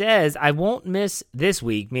 He says, I won't miss this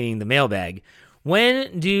week, meaning the mailbag.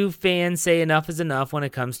 When do fans say enough is enough when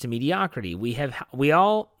it comes to mediocrity? We have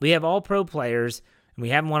all pro players, and we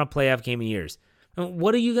haven't won a playoff game in years.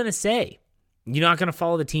 What are you going to say? You're not going to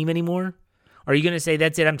follow the team anymore? Are you going to say,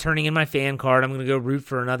 that's it, I'm turning in my fan card, I'm going to go root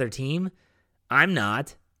for another team? I'm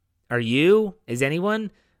not. Are you? Is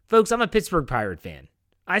anyone? Folks, I'm a Pittsburgh Pirate fan.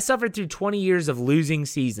 I suffered through 20 years of losing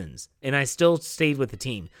seasons, and I still stayed with the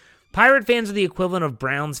team. Pirate fans are the equivalent of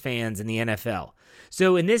Browns fans in the NFL.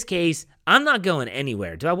 So in this case, I'm not going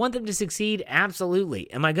anywhere. Do I want them to succeed? Absolutely.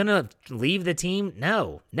 Am I going to leave the team?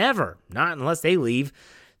 No, never. Not unless they leave.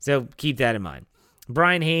 So keep that in mind.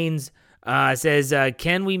 Brian Haynes says,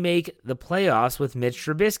 can we make the playoffs with Mitch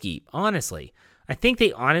Trubisky? Honestly, I think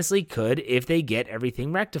they honestly could if they get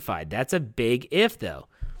everything rectified. That's a big if, though.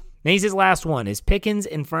 Now, he says, last one, is Pickens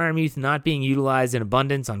and Freiermuth not being utilized in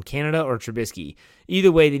abundance on Canada or Trubisky?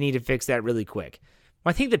 Either way, they need to fix that really quick.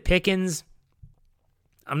 Well, I think that Pickens,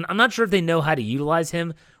 I'm not sure if they know how to utilize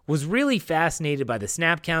him, was really fascinated by the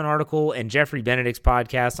Snap Count article and Jeffrey Benedict's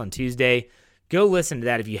podcast on Tuesday. Go listen to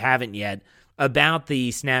that if you haven't yet, about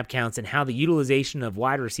the snap counts and how the utilization of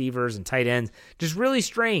wide receivers and tight ends, just really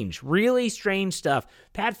strange stuff.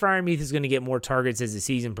 Pat Freiermuth is going to get more targets as the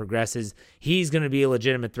season progresses. He's going to be a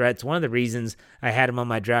legitimate threat. It's one of the reasons I had him on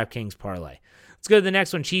my DraftKings parlay. Let's go to the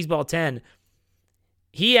next one, Cheeseball 10.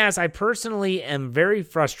 He asks, I personally am very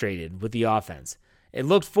frustrated with the offense. It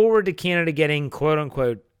looked forward to Canada getting,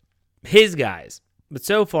 quote-unquote, his guys, but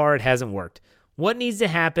so far it hasn't worked. What needs to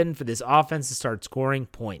happen for this offense to start scoring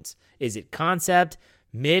points? Is it concept,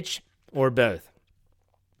 Mitch, or both?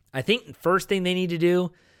 I think the first thing they need to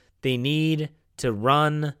do, they need to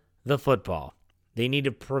run the football. They need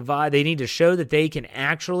to show that they can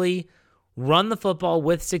actually run the football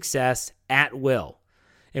with success at will.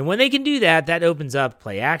 And when they can do that, that opens up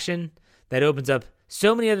play action. That opens up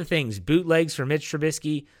so many other things. Bootlegs for Mitch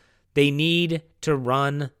Trubisky. They need to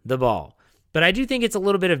run the ball. But I do think it's a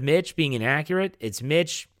little bit of Mitch being inaccurate. It's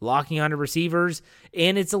Mitch locking onto receivers,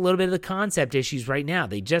 and it's a little bit of the concept issues right now.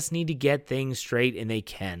 They just need to get things straight, and they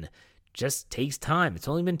can. just takes time. It's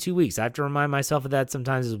only been 2 weeks. I have to remind myself of that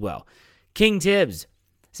sometimes as well. King Tibbs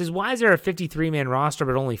says, why is there a 53-man roster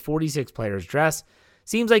but only 46 players dress?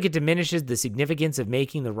 Seems like it diminishes the significance of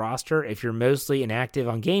making the roster if you're mostly inactive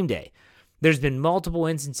on game day. There's been multiple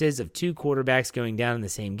instances of 2 quarterbacks going down in the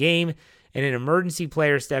same game and an emergency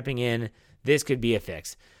player stepping in. This could be a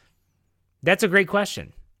fix. That's a great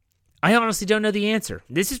question. I honestly don't know the answer.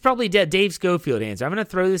 This is probably Dave Schofield answer. I'm going to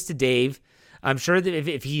throw this to Dave. I'm sure that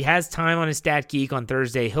if he has time on his Stat Geek on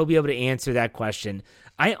Thursday, he'll be able to answer that question.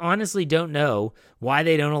 I honestly don't know why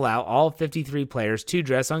they don't allow all 53 players to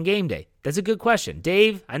dress on game day. That's a good question.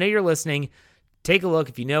 Dave, I know you're listening. Take a look.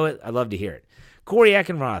 If you know it, I'd love to hear it. Corey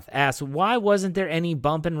Eckenroth asks, why wasn't there any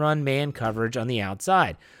bump and run man coverage on the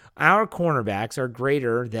outside? Our cornerbacks are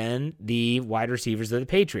greater than the wide receivers of the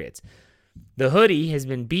Patriots. The hoodie has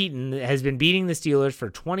been beating the Steelers for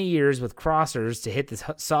 20 years with crossers to hit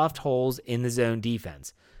the soft holes in the zone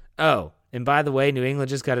defense. Oh, and by the way, New England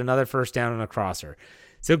just got another first down on a crosser.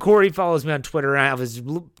 So Corey follows me on Twitter. I was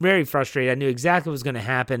very frustrated. I knew exactly what was going to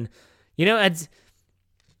happen. You know,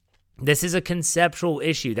 this is a conceptual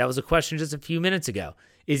issue. That was a question just a few minutes ago.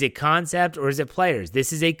 Is it concept or is it players?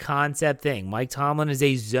 This is a concept thing. Mike Tomlin is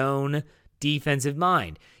a zone defensive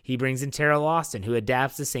mind. He brings in Terrell Austin, who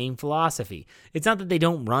adapts the same philosophy. It's not that they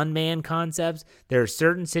don't run man concepts. There are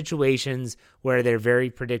certain situations where they're very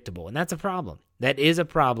predictable, and that's a problem. That is a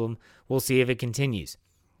problem. We'll see if it continues.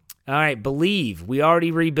 All right, Believe. We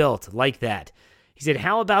already rebuilt. Like that. He said,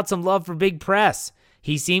 how about some love for Big Press?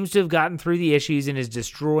 He seems to have gotten through the issues and is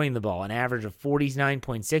destroying the ball. An average of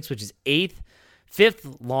 49.6, which is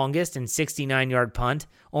 5th longest and 69-yard punt.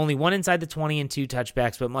 Only 1 inside the 20 and 2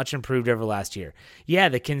 touchbacks, but much improved over last year. Yeah,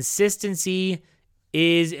 the consistency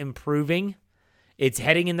is improving. It's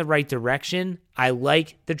heading in the right direction. I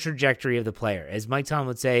like the trajectory of the player. As Mike Tomlin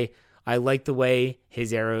would say, I like the way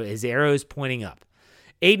his arrow is pointing up.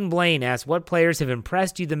 Aiden Blaine asks, what players have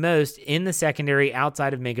impressed you the most in the secondary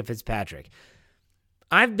outside of Minkah Fitzpatrick?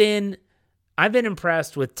 I've been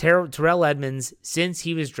impressed with Terrell Edmunds since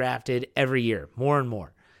he was drafted every year, more and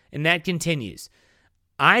more. And that continues.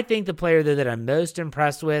 I think the player that I'm most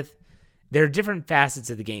impressed with, there are different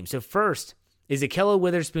facets of the game. So first is Ahkello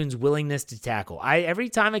Witherspoon's willingness to tackle. Every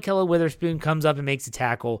time Ahkello Witherspoon comes up and makes a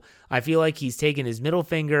tackle, I feel like he's taking his middle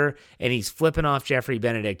finger and he's flipping off Jeffrey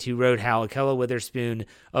Benedict, who wrote how Ahkello Witherspoon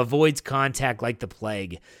avoids contact like the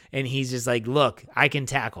plague. And he's just like, look, I can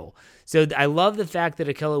tackle. So I love the fact that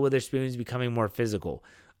Ahkello Witherspoon is becoming more physical.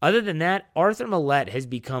 Other than that, Arthur Millette has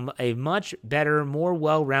become a much better, more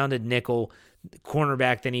well-rounded nickel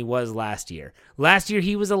cornerback than he was last year. Last year,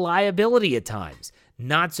 he was a liability at times.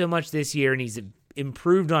 Not so much this year, and he's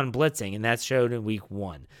improved on blitzing, and that's showed in week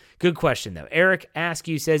 1. Good question, though. Eric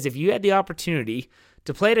Askew says, if you had the opportunity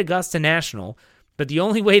to play at Augusta National, but the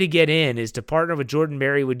only way to get in is to partner with Jordan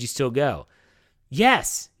Berry, would you still go?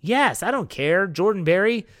 Yes, I don't care. Jordan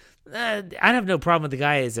Berry, I'd have no problem with the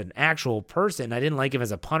guy as an actual person. I didn't like him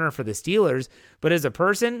as a punter for the Steelers, but as a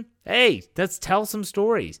person, hey, let's tell some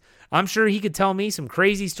stories. I'm sure he could tell me some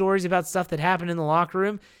crazy stories about stuff that happened in the locker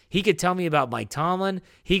room. He could tell me about Mike Tomlin.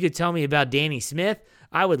 He could tell me about Danny Smith.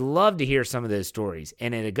 I would love to hear some of those stories.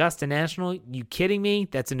 And at Augusta National, you kidding me?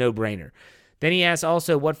 That's a no-brainer. Then he asks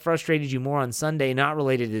also, what frustrated you more on Sunday, not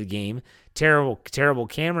related to the game, terrible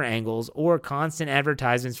camera angles, or constant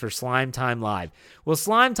advertisements for Slime Time Live? Well,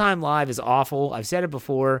 Slime Time Live is awful. I've said it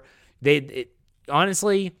before.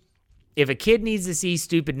 Honestly, if a kid needs to see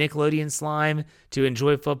stupid Nickelodeon slime to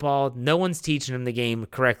enjoy football, no one's teaching him the game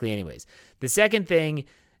correctly anyways. The second thing,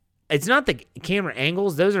 it's not the camera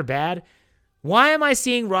angles. Those are bad. Why am I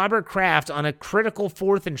seeing Robert Kraft on a critical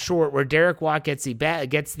 4th and short where Derek Watt gets the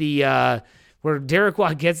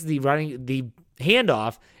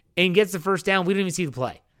handoff and gets the first down? We don't even see the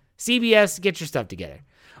play. CBS, get your stuff together.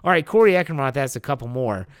 All right, Corey Eckenroth asks a couple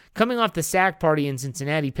more. Coming off the sack party in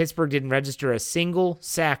Cincinnati, Pittsburgh didn't register a single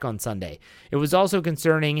sack on Sunday. It was also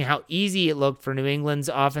concerning how easy it looked for New England's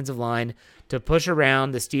offensive line to push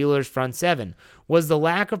around the Steelers' front seven. Was the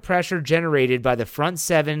lack of pressure generated by the front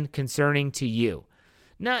seven concerning to you?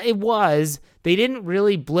 No, it was. They didn't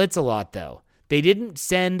really blitz a lot, though. They didn't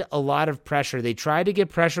send a lot of pressure. They tried to get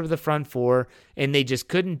pressure with the front four, and they just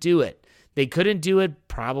couldn't do it. They couldn't do it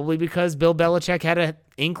probably because Bill Belichick had an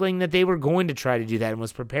inkling that they were going to try to do that and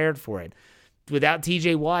was prepared for it. Without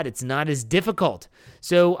TJ Watt, it's not as difficult.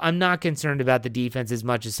 So I'm not concerned about the defense as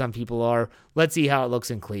much as some people are. Let's see how it looks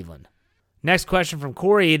in Cleveland. Next question from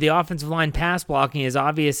Corey. The offensive line pass blocking is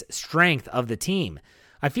obvious strength of the team.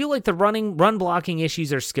 I feel like the run blocking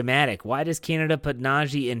issues are schematic. Why does Canada put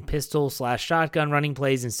Najee in pistol/shotgun running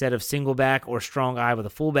plays instead of single back or strong eye with a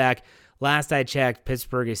fullback Last I checked,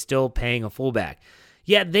 Pittsburgh is still paying a fullback.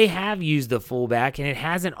 Yet they have used the fullback, and it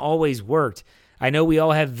hasn't always worked. I know we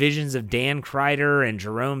all have visions of Dan Kreider and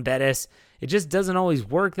Jerome Bettis. It just doesn't always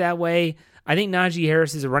work that way. I think Najee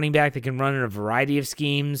Harris is a running back that can run in a variety of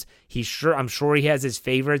schemes. I'm sure he has his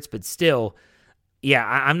favorites, but still, yeah,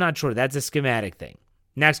 I'm not sure. That's a schematic thing.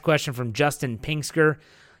 Next question from Justin Pinksker.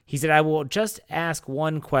 He said, I will just ask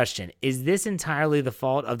one question. Is this entirely the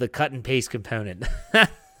fault of the cut and paste component?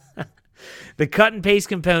 The cut and paste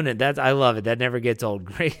component, I love it. That never gets old.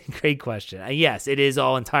 Great question. Yes, it is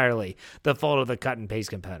all entirely the fault of the cut and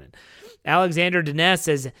paste component. Alexander Dines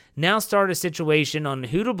says, now start a situation on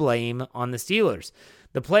who to blame on the Steelers.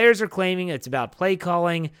 The players are claiming it's about play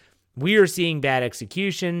calling. We are seeing bad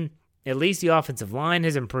execution. At least the offensive line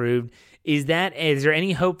has improved. Is there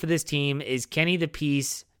any hope for this team? Is Kenny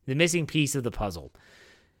the missing piece of the puzzle?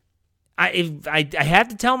 I have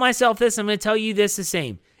to tell myself this. I'm going to tell you this the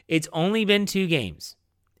same. It's only been 2 games.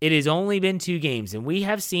 It has only been 2 games, and we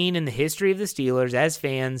have seen in the history of the Steelers as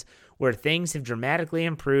fans where things have dramatically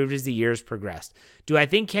improved as the years progressed. Do I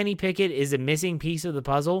think Kenny Pickett is a missing piece of the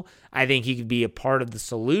puzzle? I think he could be a part of the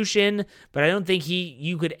solution, but I don't think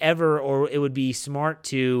you could ever, or it would be smart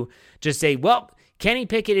to just say, well, Kenny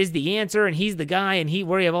Pickett is the answer, and he's the guy, and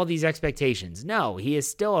we have all these expectations. No, he is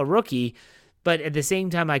still a rookie, but at the same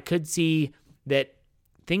time, I could see that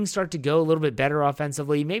things start to go a little bit better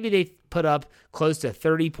offensively. Maybe they put up close to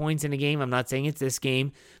 30 points in a game. I'm not saying it's this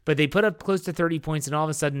game, but they put up close to 30 points, and all of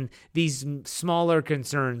a sudden, these smaller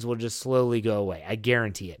concerns will just slowly go away. I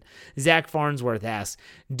guarantee it. Zach Farnsworth asks,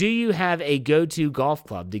 do you have a go-to golf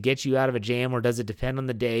club to get you out of a jam, or does it depend on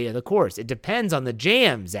the day of the course? It depends on the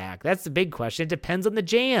jam, Zach. That's the big question. It depends on the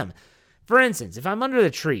jam. For instance, if I'm under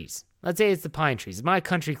the trees, let's say it's the pine trees. My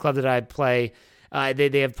country club that I play,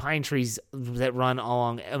 they have pine trees that run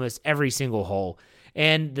along almost every single hole.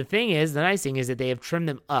 And the nice thing is that they have trimmed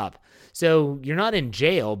them up. So you're not in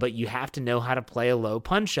jail, but you have to know how to play a low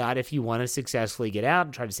punch shot if you want to successfully get out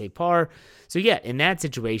and try to save par. So yeah, in that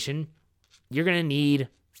situation, you're going to need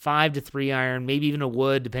 5 to 3 iron, maybe even a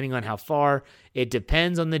wood, depending on how far. It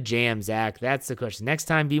depends on the jam, Zach. That's the question. Next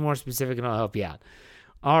time, be more specific and I'll help you out.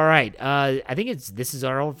 All right. I think this is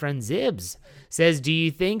our old friend Zibs. Says, do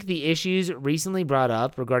you think the issues recently brought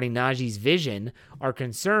up regarding Najee's vision are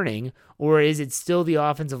concerning, or is it still the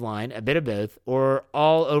offensive line, a bit of both, or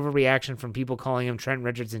all overreaction from people calling him Trent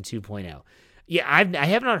Richardson 2.0? Yeah, I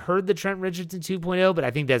have not heard the Trent Richardson 2.0, but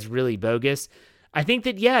I think that's really bogus. I think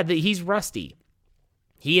that he's rusty.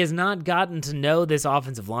 He has not gotten to know this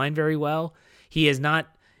offensive line very well. He has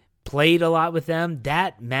not played a lot with them.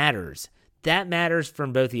 That matters. That matters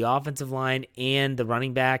from both the offensive line and the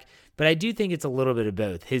running back, but I do think it's a little bit of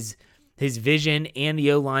both. His vision and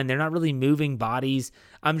the O-line, they're not really moving bodies.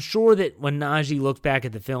 I'm sure that when Najee looked back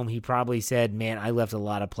at the film, he probably said, man, I left a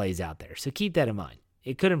lot of plays out there. So keep that in mind.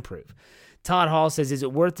 It could improve. Todd Hall says, is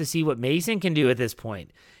it worth to see what Mason can do at this point?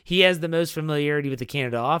 He has the most familiarity with the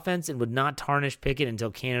Canada offense and would not tarnish Pickett until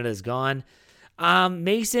Canada is gone.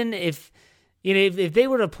 Mason, if they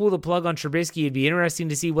were to pull the plug on Trubisky, it'd be interesting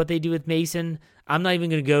to see what they do with Mason. I'm not even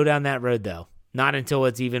going to go down that road, though. Not until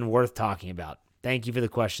it's even worth talking about. Thank you for the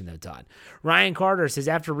question, though, Todd. Ryan Carter says,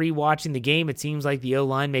 after rewatching the game, it seems like the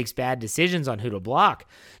O-line makes bad decisions on who to block.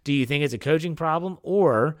 Do you think it's a coaching problem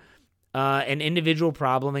or an individual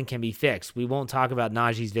problem and can be fixed? We won't talk about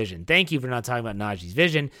Najee's vision. Thank you for not talking about Najee's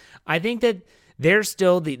vision. I think that they're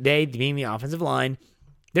still, they being the offensive line,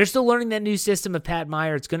 they're still learning that new system of Pat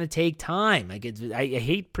Meyer. It's going to take time. I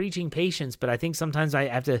hate preaching patience, but I think sometimes I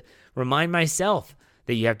have to remind myself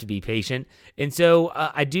that you have to be patient. And so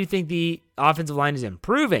I do think the offensive line is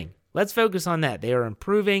improving. Let's focus on that. They are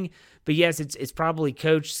improving, but yes, it's probably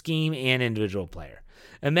coach, scheme, and individual player.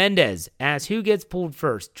 Mendez asks, who gets pulled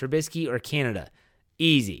first, Trubisky or Canada?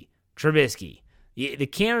 Easy, Trubisky. The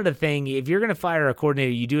Canada thing, if you're going to fire a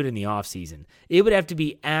coordinator, you do it in the offseason. It would have to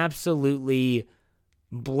be absolutely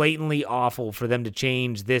blatantly awful for them to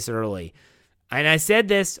change this early. And I said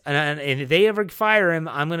this, and if they ever fire him,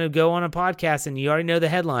 I'm going to go on a podcast, and you already know the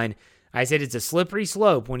headline. I said it's a slippery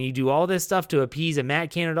slope when you do all this stuff to appease a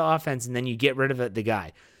Matt Canada offense, and then you get rid of the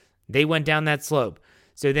guy. They went down that slope.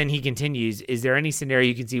 So then he continues, is there any scenario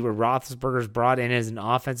you can see where Roethlisberger's brought in as an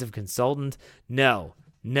offensive consultant? No.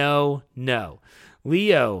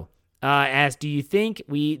 Leo asked, do you think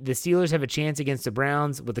the Steelers have a chance against the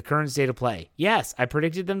Browns with the current state of play? Yes, I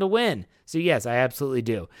predicted them to win. So yes, I absolutely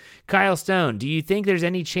do. Kyle Stone, do you think there's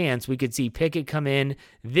any chance we could see Pickett come in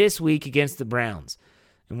this week against the Browns?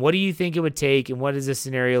 And what do you think it would take, and what does this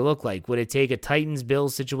scenario look like? Would it take a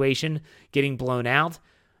Titans-Bills situation getting blown out?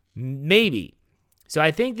 Maybe. So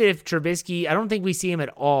I think that if Trubisky, I don't think we see him at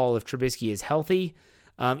all if Trubisky is healthy,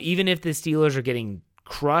 even if the Steelers are getting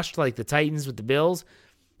crushed like the Titans with the Bills.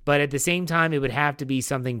 But at the same time, it would have to be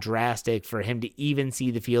something drastic for him to even see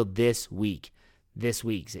the field this week. This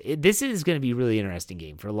is going to be a really interesting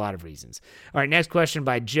game for a lot of reasons. All right, next question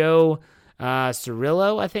by Joe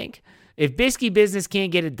Cirillo, I think. If Bisky business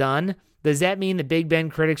can't get it done, does that mean the Big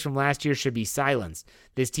Ben critics from last year should be silenced?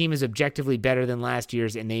 This team is objectively better than last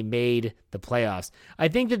year's, and they made the playoffs. I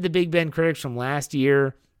think that the Big Ben critics from last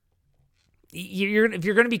year, if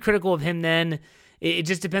you're going to be critical of him then, it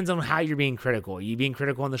just depends on how you're being critical. Are you being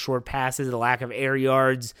critical on the short passes, the lack of air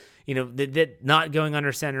yards, that not going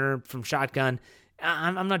under center from shotgun?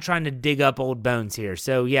 I'm not trying to dig up old bones here.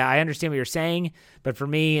 So, yeah, I understand what you're saying, but for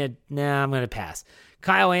me, I'm going to pass.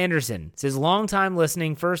 Kyle Anderson says, long time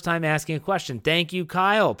listening, first time asking a question. Thank you,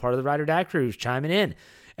 Kyle, part of the Ride or Die crew, chiming in.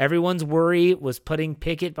 Everyone's worry was putting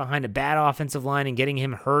Pickett behind a bad offensive line and getting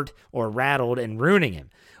him hurt or rattled and ruining him.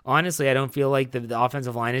 Honestly, I don't feel like the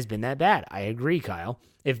offensive line has been that bad. I agree, Kyle.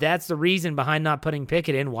 If that's the reason behind not putting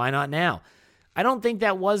Pickett in, why not now? I don't think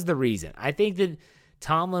that was the reason. I think that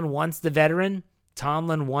Tomlin wants the veteran.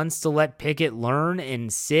 Tomlin wants to let Pickett learn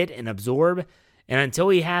and sit and absorb. And until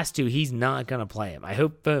he has to, he's not going to play him. I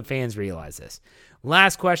hope fans realize this.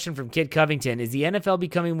 Last question from Kit Covington. Is the NFL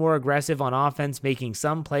becoming more aggressive on offense, making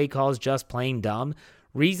some play calls just plain dumb?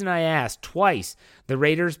 Reason I asked, twice the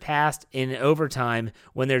Raiders passed in overtime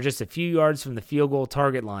when they're just a few yards from the field goal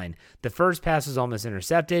target line. The first pass was almost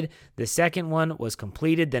intercepted. The second one was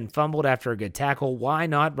completed, then fumbled after a good tackle. Why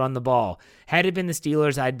not run the ball? Had it been the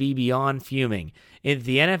Steelers, I'd be beyond fuming. If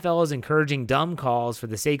the NFL is encouraging dumb calls for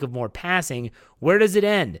the sake of more passing, where does it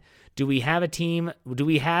end? Do we have a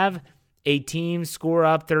team score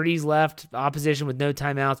up, 30s left, opposition with no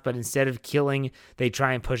timeouts, but instead of killing, they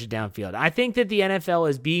try and push it downfield? I think that the NFL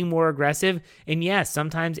is being more aggressive, and yes,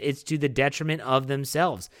 sometimes it's to the detriment of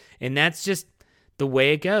themselves, and that's just the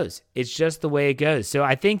way it goes. It's just the way it goes. So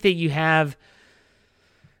I think that you have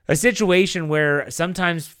a situation where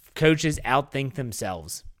sometimes coaches outthink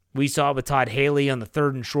themselves. We saw it with Todd Haley on the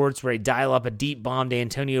 3rd and shorts where he dial up a deep bomb to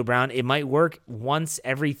Antonio Brown. It might work once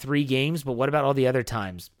every 3 games, but what about all the other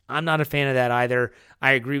times? I'm not a fan of that either.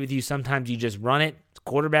 I agree with you. Sometimes you just run it,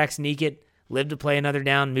 quarterback sneak it, live to play another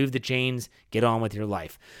down, move the chains, get on with your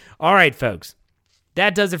life. All right, folks.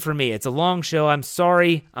 That does it for me. It's a long show. I'm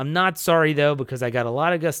sorry. I'm not sorry, though, because I got a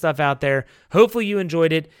lot of good stuff out there. Hopefully you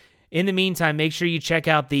enjoyed it. In the meantime, make sure you check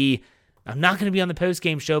out I'm not going to be on the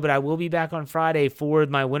post-game show, but I will be back on Friday for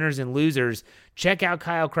my winners and losers. Check out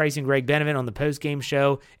Kyle Kreis and Greg Benevent on the post-game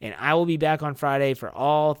show, and I will be back on Friday for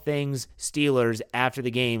all things Steelers after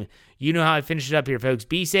the game. You know how I finish it up here, folks.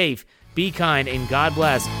 Be safe, be kind, and God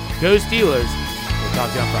bless. Go Steelers. We'll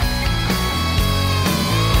talk to you on Friday.